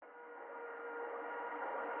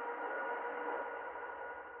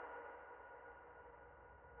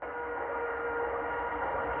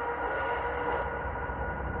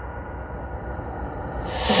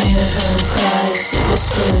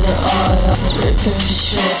whisper the art. Ripping the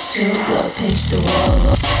shreds till blood paints the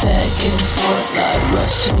walls. Back and forth like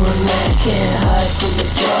Russian roulette. Can't hide from the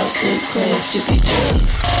jaws that crave to be dirty.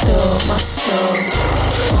 Throw my soul,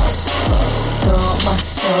 throw my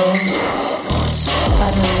soul. I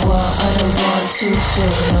don't want to feel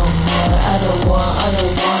no more. I don't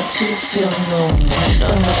want to feel no more.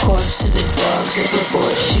 From the corpse to the dogs, of the boy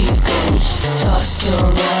she goes. Toss her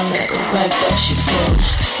around like a ragdoll she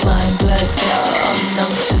goes. Mind blacked out, I'm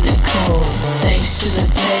numb to the cold. Thanks to the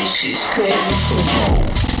pain, she's craving for more.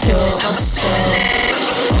 You're my soul,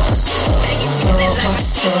 you're my soul. I don't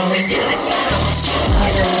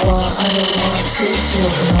want to feel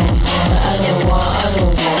no more. I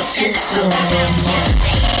don't want to feel no more.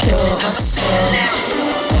 You're my soul,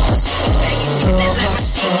 you're my soul.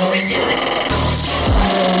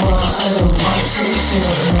 I don't want to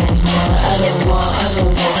feel no more. I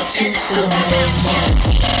don't want to feel no more.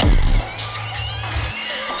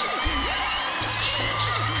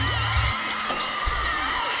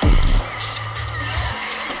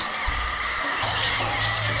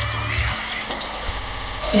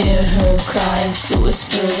 Hear her cries, to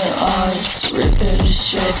whisper the odds. Ripping the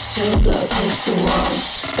shreds till blood paints the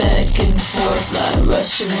walls. Back and forth like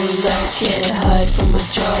Russian roulette. Can't hide from the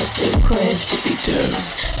jaws that crave to be dirty.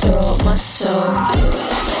 Throw up my soul,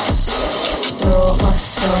 throw up my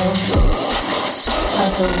soul. I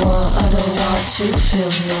don't want to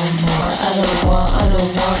feel no more. I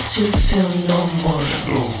don't want to feel no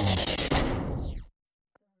more.